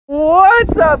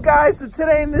What's up, guys? So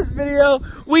today in this video,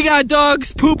 we got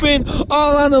dogs pooping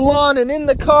all on the lawn and in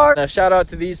the car. Now shout out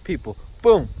to these people.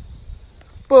 Boom,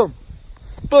 boom,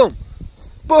 boom,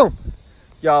 boom.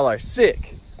 Y'all are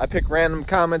sick. I pick random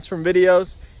comments from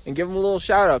videos and give them a little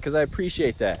shout out because I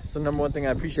appreciate that. It's the number one thing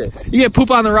I appreciate. You get poop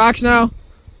on the rocks now?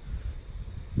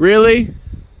 Really?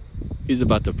 He's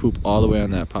about to poop all the way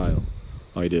on that pile.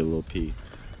 Oh, he did a little pee.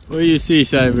 What do you see,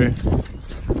 Cyber?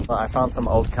 Well, I found some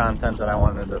old content that I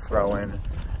wanted to throw in,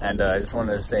 and I just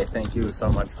wanted to say thank you so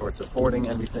much for supporting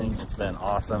everything. It's been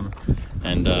awesome,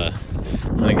 and I'm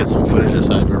gonna get some footage of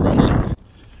Cyber running.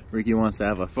 Ricky wants to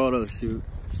have a photo shoot.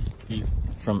 He's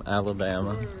from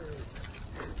Alabama,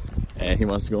 and he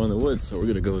wants to go in the woods, so we're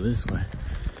gonna go this way.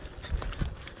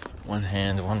 One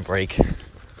hand, one break.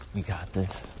 We got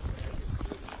this.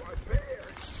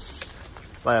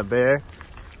 By a bear?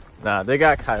 Nah, they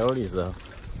got coyotes though.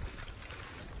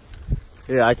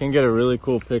 Yeah, I can get a really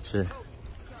cool picture.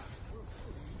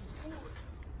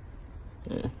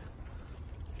 Yeah.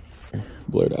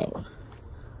 Blurred out.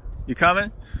 You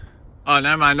coming? Oh,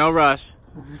 never mind, no rush.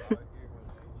 Check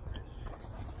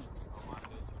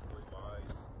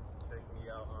me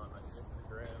out on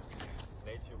Instagram,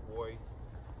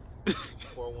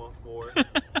 NatureBoy414.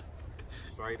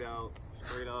 Straight out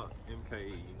MKE,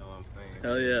 you know what I'm saying?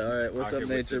 Hell yeah, alright. What's up,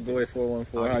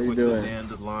 NatureBoy414? How you doing?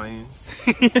 Dandelions.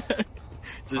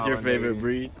 Is this your favorite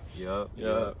breed? Yup.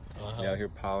 Yeah, out here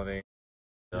pollinating.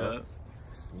 Yup.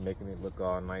 Making it look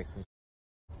all nice and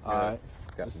alright.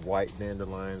 Got some white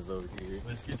dandelions over here.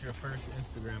 Let's get your first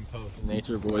Instagram post.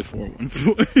 NatureBoy414.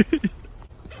 It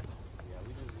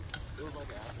was like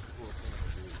an after school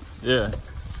thing. Yeah.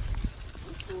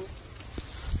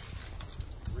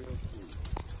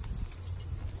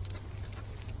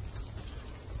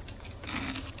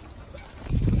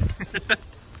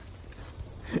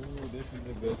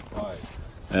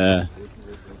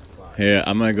 Here,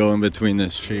 I'm gonna go in between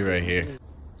this tree right here.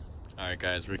 Alright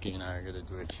guys, Ricky and I are gonna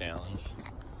do a challenge.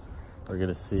 We're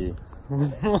gonna see. Whoa.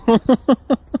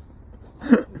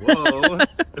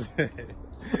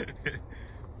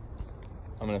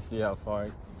 I'm gonna see how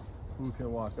far who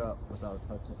can walk up without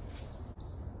touching.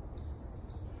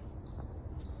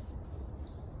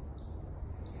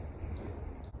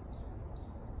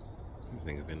 This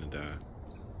thing is gonna die.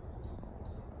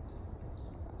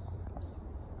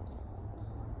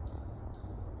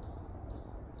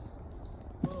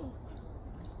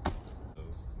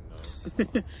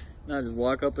 No, just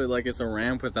walk up it like it's a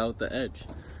ramp without the edge.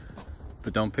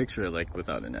 But don't picture it like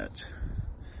without an edge.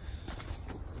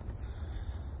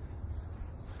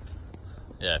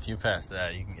 Yeah, if you pass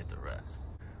that, you can get the rest.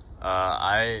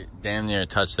 I damn near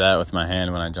touched that with my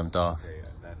hand when I jumped off. Okay,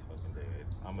 that's fucking dead.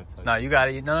 I'm gonna touch No, you got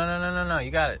it. No,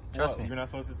 you got it. Trust me. You're not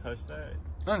supposed to touch that.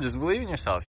 No, just believe in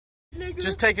yourself. Nigga.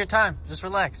 Just take your time. Just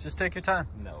relax. Just take your time.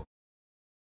 No.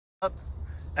 Up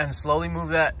and slowly move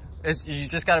that. You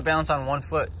just got to balance on one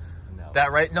foot. No.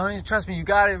 That right? No, trust me. You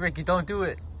got it, Ricky. Don't do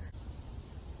it.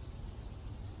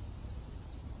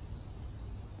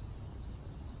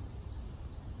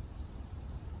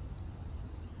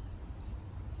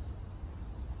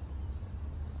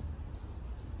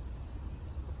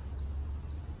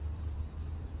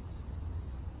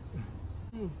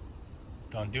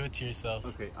 Don't do it to yourself.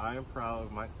 Okay, I am proud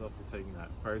of myself for taking that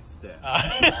first step.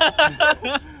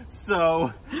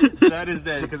 So, that is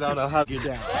that, because I don't know how to get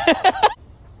down.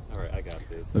 Alright, I got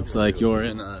this. Looks like you're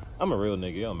in a I'm a real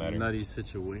nigga, it don't matter. nutty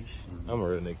situation. I'm a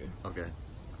real nigga. Okay.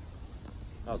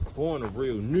 I was born a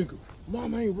real nigga.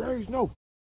 Mom ain't raised no.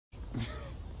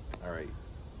 Alright.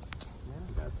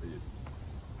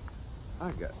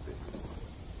 I got this.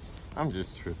 I'm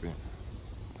just tripping.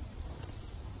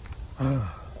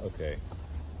 Okay.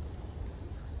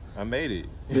 I made it.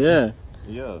 Yeah.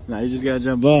 Yeah. Now you just gotta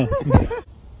jump off.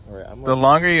 Alright, The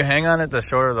longer you hang on it, the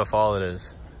shorter the fall it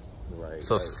is. Right.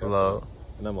 So slow.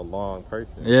 And I'm a long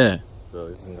person. Yeah. So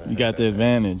it's You got the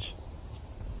advantage.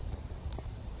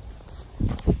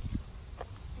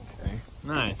 Okay.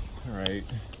 Nice. Alright.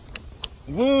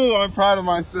 Woo! I'm proud of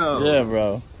myself. Yeah,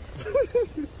 bro.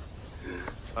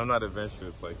 I'm not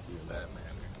adventurous like you in that manner.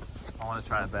 I want to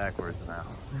try it backwards now.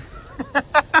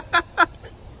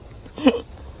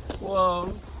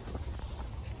 Whoa.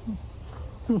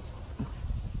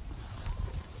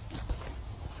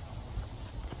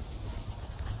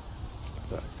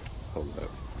 Hold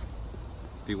up.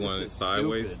 Do you want it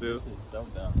sideways still? This is so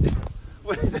dumb. This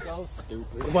is so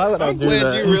stupid. Why would I I'm do glad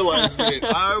that? you realized it.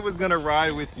 I was gonna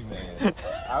ride with you, man.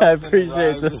 I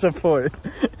appreciate the support.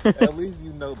 At least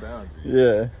you know boundaries.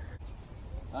 Yeah.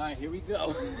 Alright, here we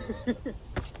go.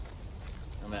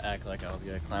 I'm I'm gonna act like I was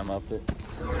gonna climb up it.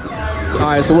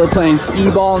 Alright, so we're playing skee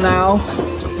ball now.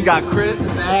 We got Chris,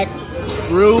 Zach,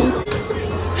 Drew.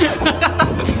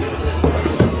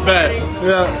 Bet.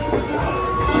 Yeah.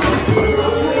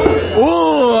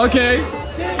 Ooh, okay.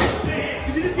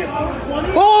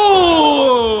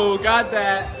 Ooh, got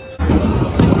that.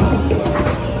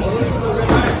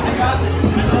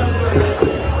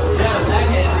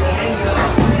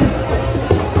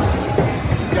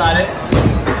 Got it.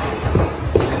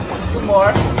 2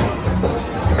 more.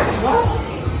 What?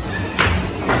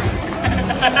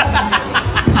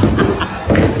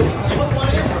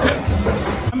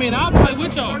 I mean, I'll play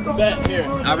with y'all. Bet, here.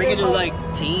 Are we gonna do like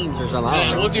teams or something?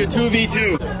 Yeah, we'll do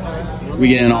 2v2. We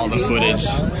getting all the footage.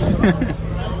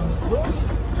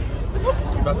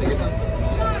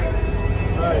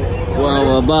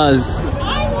 Well, buzz.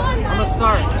 I'm gonna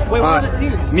start. Wait, what are the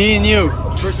teams? Me and you.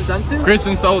 Versus them two? Chris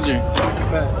and Soldier.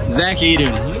 Zach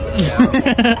Eden.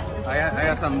 I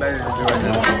got something better to do right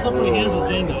now. Somebody hands with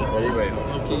Django. Ready, wait.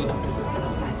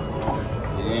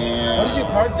 Damn. What did you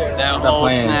park there? That Stop whole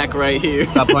playing. snack right here.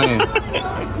 Stop playing.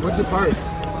 What'd you park?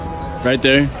 Right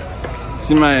there.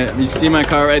 You see my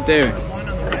car right there?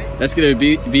 That's gonna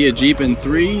be a Jeep in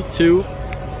 3, 2.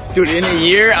 Dude, in a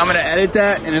year, I'm gonna edit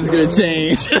that and it's gonna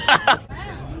change.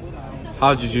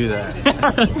 How'd you do that?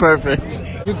 Perfect.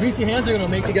 Your greasy hands are gonna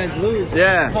make you guys lose.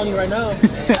 Yeah. I'm telling you right now.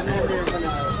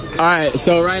 Alright,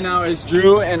 so right now it's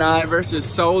Drew and I versus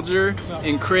Soldier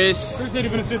and Chris. Chris said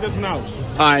he's gonna sit this one out.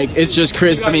 Alright, it's just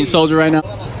Soldier right now.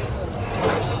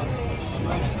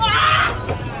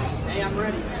 Hey, I'm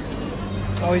ready.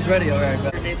 Oh, he's ready. Alright.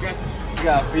 You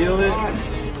gotta feel it.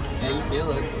 Yeah, you feel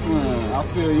it. I'll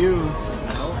feel you.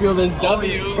 Feel this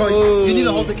W. Bro, you need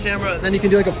to hold the camera, and then you can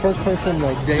do like a first person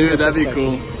like Django. Dude, that'd be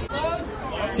cool.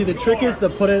 See, the trick is to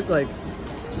put it like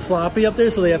sloppy up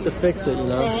there, so they have to fix it. You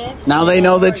know. Now they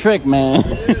know the trick, man. I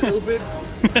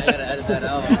gotta edit that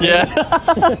out. Yeah.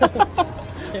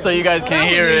 So you guys can't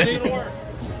hear it.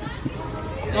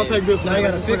 I'll take this Now one. you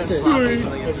gotta fix it.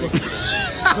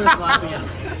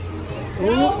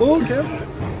 Ooh, okay.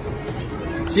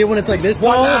 See, when it's like this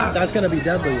tall, that's gonna be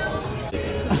deadly.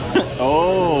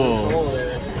 Oh.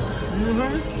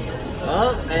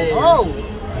 Hey. Oh!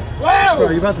 Wow! Bro,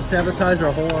 you're about to sabotage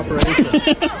our whole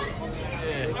operation.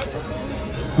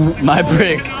 My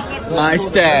brick. My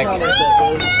stack.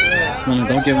 No,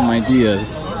 don't give him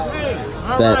ideas.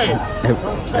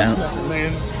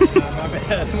 Man.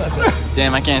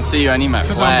 Damn, I can't see you. I need my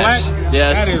Because I'm flash. black?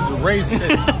 Yes. That is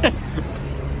racist.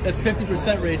 That's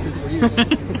 50% racist for you.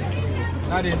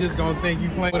 I didn't just gonna think you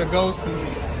playing with a ghost.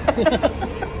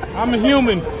 I'm a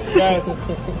human, guys.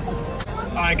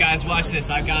 Alright, guys, watch this.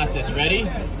 I got this. Ready?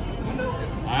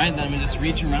 Alright, then I'm gonna just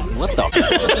reach around. What the?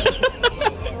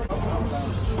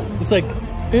 It's like.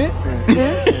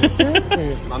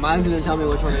 My mind's gonna tell me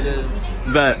which one it is.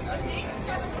 Bet.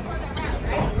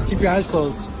 Keep your eyes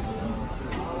closed.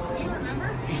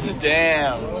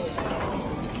 Damn.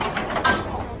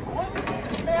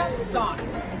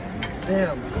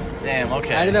 Damn. Damn,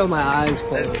 okay. I did that with my eyes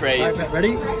closed. That's crazy. All right,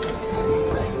 ready?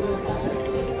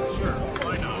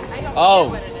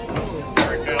 Oh.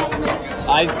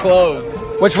 Eyes closed.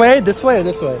 Which way? This way or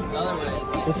this way? Another way.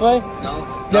 This way?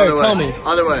 No. Derek, tell me.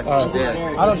 Other way. All right.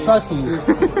 Yeah. I don't trust you.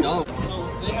 No.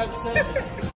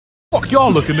 Fuck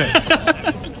y'all looking at?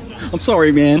 I'm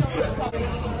sorry, man.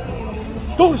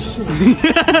 Oh shit.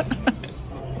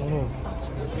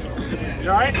 You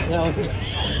alright? Yeah,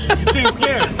 You seem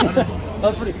scared. that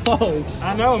was pretty close.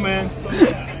 I know, man.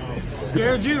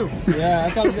 Scared you. Yeah, I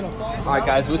thought it was gonna fall. Alright,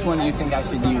 guys, which one do you think I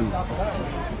should use?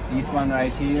 This one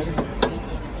right here?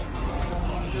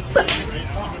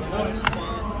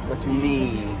 What you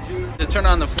need? To turn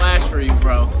on the flash for you,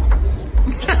 bro.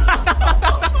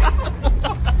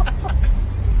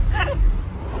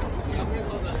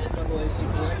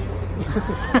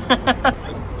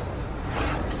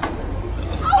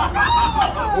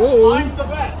 Ooh. I'm the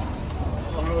best.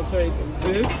 I'm gonna take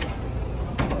this.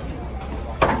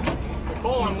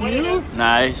 Nicole, I'm winning you.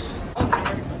 Nice.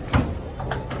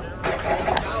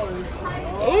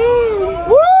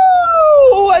 Woo!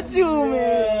 What you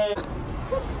mean?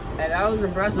 Hey, that was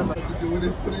impressive.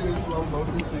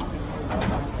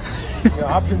 Your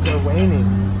options are waning.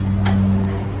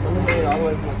 I'm gonna it all the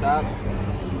way from the top.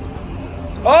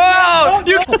 Oh!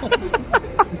 You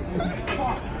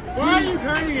Why are you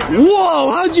turning it?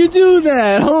 Whoa, how'd you do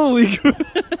that? Holy crap.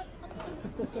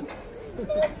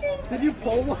 Did you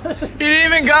pull one? He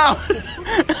didn't even go.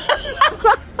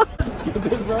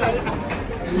 Good, bro.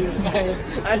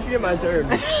 I see it my turn.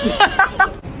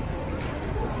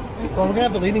 Well, we're gonna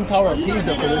have the Leaning Tower of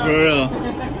Pisa for this. For real.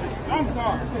 I'm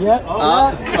sorry. Yeah.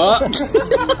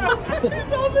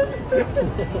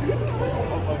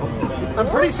 I'm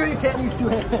pretty sure you can't use two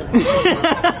hands.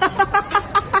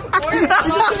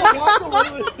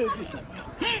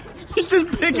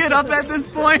 Just pick it up at this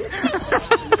point.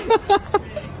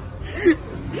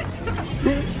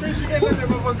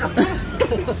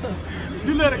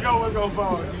 You let it go, we'll go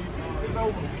forward. It's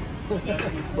over.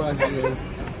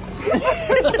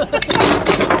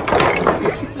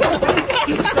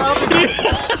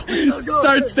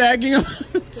 Start stacking them.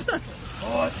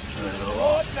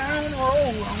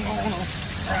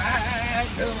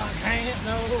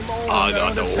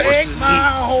 Oh, the horses.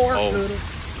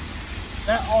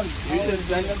 You should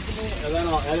send them to me, and then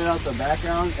I'll edit out the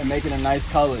background and make it a nice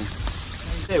color.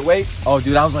 Hey, wait. Oh,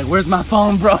 dude, I was like, where's my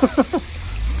phone, bro?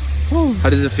 How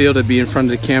does it feel to be in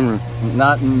front of the camera?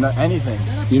 Not anything.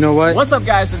 You know what? What's up,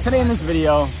 guys? So today in this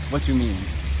video, what you mean?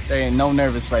 There ain't no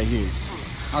nervous right here.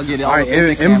 I'll get it all All right, in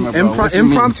the camera, bro. What you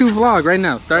mean? impromptu vlog right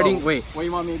now. Starting, Oh, wait. What do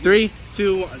you want me to do? 3,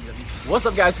 2, 1. What's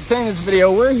up, guys? So today in this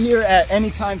video, we're here at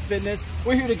Anytime Fitness.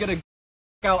 We're here to get a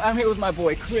out. I'm here with my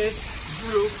boy Chris,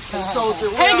 Drew, and Soldier.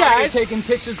 We're Hey, out guys. here taking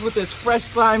pictures with this fresh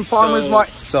slime farmer's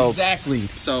market. Exactly.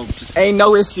 So, just Ain't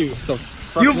no issue. so.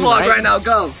 You vlog right now,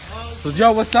 go. So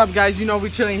yo, what's up, guys? You know we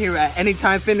chilling here at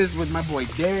Anytime Fitness with my boy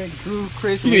Derek, Drew,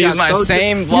 Chris. You we use got my Soldier.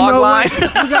 same You vlog know line.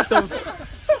 what? We got the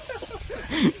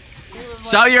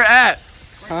Shout your at.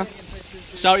 Huh?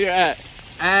 Shout your at.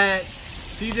 at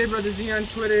DJ Brother Z on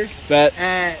Twitter, Bet.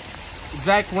 at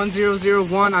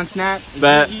Zach1001 on Snap.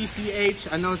 Bet.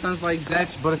 ZECH. I know it sounds like Zach,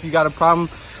 but if you got a problem,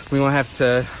 we gonna have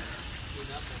to.